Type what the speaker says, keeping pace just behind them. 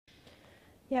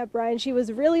Yeah, Brian, she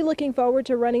was really looking forward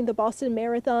to running the Boston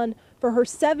Marathon for her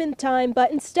 7th time,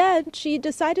 but instead she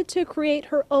decided to create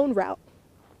her own route.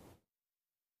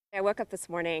 I woke up this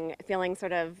morning feeling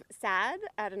sort of sad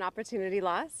at an opportunity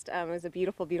lost. It was a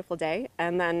beautiful, beautiful day.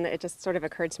 And then it just sort of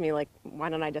occurred to me, like, why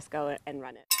don't I just go and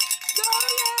run it?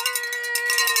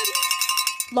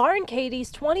 Lauren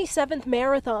Katie's 27th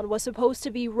marathon was supposed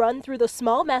to be run through the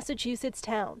small Massachusetts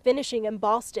town, finishing in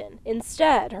Boston.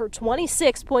 Instead, her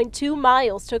 26.2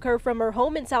 miles took her from her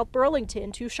home in South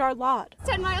Burlington to Charlotte.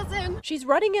 10 miles in. She's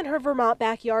running in her Vermont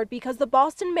backyard because the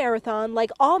Boston Marathon,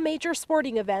 like all major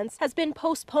sporting events, has been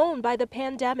postponed by the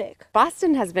pandemic.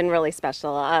 Boston has been really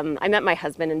special. I met my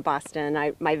husband in Boston.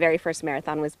 My very first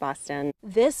marathon was Boston.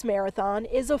 This marathon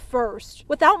is a first,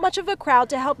 without much of a crowd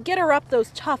to help get her up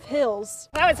those tough hills.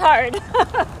 That was hard.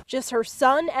 Just her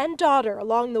son and daughter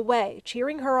along the way,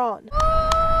 cheering her on.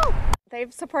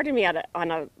 They've supported me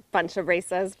on a bunch of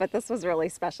races, but this was really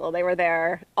special. They were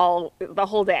there the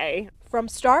whole day. From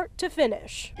start to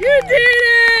finish. You did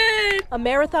it! A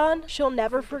marathon she'll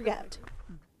never forget.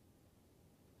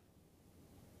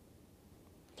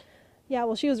 Yeah,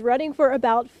 well, she was running for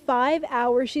about 5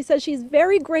 hours. She says she's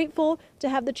very grateful to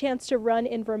have the chance to run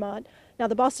in Vermont. Now,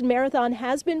 the Boston Marathon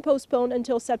has been postponed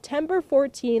until September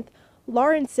 14th.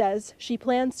 Lauren says she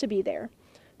plans to be there.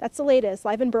 That's the latest.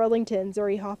 Live in Burlington,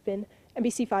 Zuri Hoffman,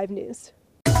 NBC5 News.